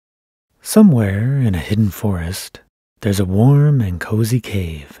Somewhere in a hidden forest, there's a warm and cozy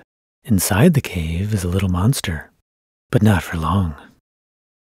cave. Inside the cave is a little monster, but not for long.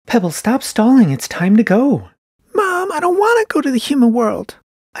 Pebble, stop stalling. It's time to go. Mom, I don't want to go to the human world.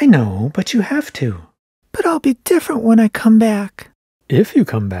 I know, but you have to. But I'll be different when I come back. If you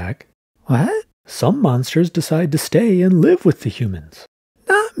come back. What? Some monsters decide to stay and live with the humans.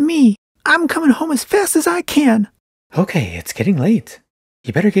 Not me. I'm coming home as fast as I can. Okay, it's getting late.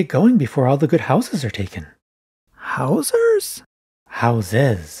 You better get going before all the good houses are taken. Housers?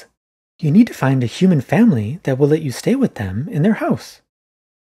 Houses. You need to find a human family that will let you stay with them in their house.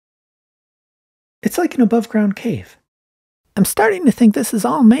 It's like an above-ground cave. I'm starting to think this is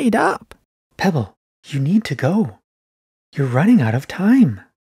all made up. Pebble, you need to go. You're running out of time.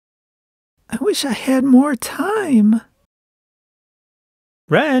 I wish I had more time.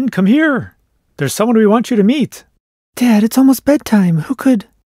 Wren, come here. There's someone we want you to meet. Dad, it's almost bedtime. Who could...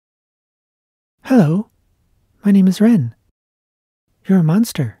 Hello, my name is Wren. You're a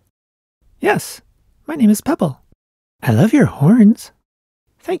monster. Yes, my name is Pebble. I love your horns.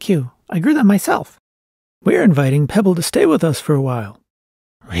 Thank you. I grew them myself. We're inviting Pebble to stay with us for a while.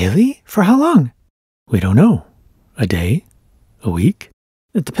 Really? For how long? We don't know. A day? A week?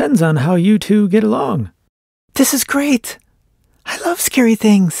 It depends on how you two get along. This is great. I love scary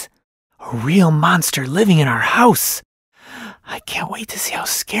things. A real monster living in our house. I can't wait to see how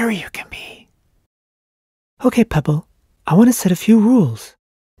scary you can be. Okay, Pebble. I want to set a few rules.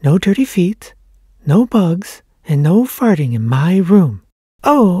 No dirty feet, no bugs, and no farting in my room.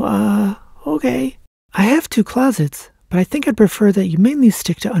 Oh, okay. I have 2 closets, but I think I'd prefer that you mainly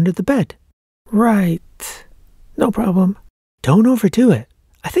stick to under the bed. Right. No problem. Don't overdo it.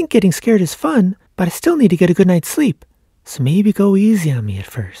 I think getting scared is fun, but I still need to get a good night's sleep, so maybe go easy on me at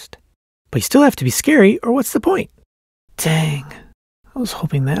first. But you still have to be scary, or what's the point? Dang. I was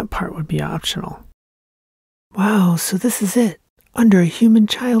hoping that part would be optional. Wow, so this is it. Under a human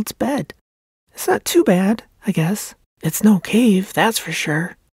child's bed. It's not too bad, I guess. It's no cave, that's for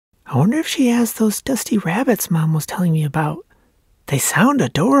sure. I wonder if she has those dusty rabbits Mom was telling me about. They sound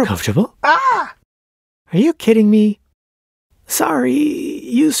adorable. Comfortable? Ah! Are you kidding me? Sorry,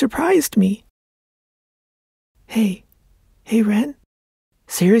 you surprised me. Hey, Wren?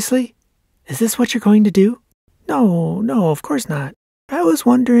 Seriously? Is this what you're going to do? No, of course not. I was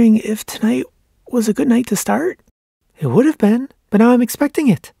wondering if tonight was a good night to start. It would have been, but now I'm expecting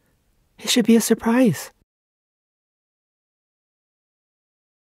it. It should be a surprise.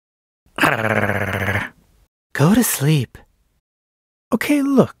 Go to sleep. Okay,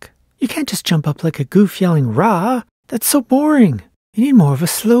 look. You can't just jump up like a goof yelling rah. That's so boring. You need more of a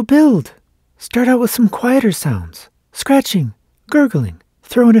slow build. Start out with some quieter sounds. Scratching, gurgling,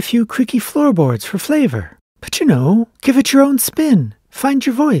 throw in a few creaky floorboards for flavor. But you know, give it your own spin. Find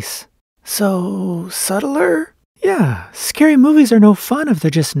your voice. So, subtler? Yeah, scary movies are no fun if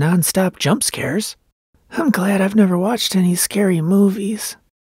they're just non-stop jump scares. I'm glad I've never watched any scary movies.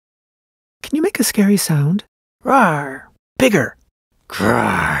 Can you make a scary sound? Rawr. Bigger.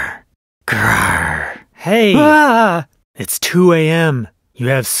 Grrr. Grrr. Hey! Ah! It's 2 a.m. You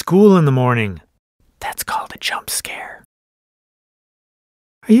have school in the morning. That's called a jump scare.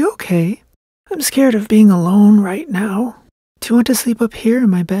 Are you okay? I'm scared of being alone right now. Do you want to sleep up here in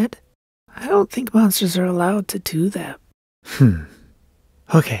my bed? I don't think monsters are allowed to do that.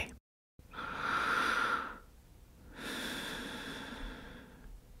 Okay.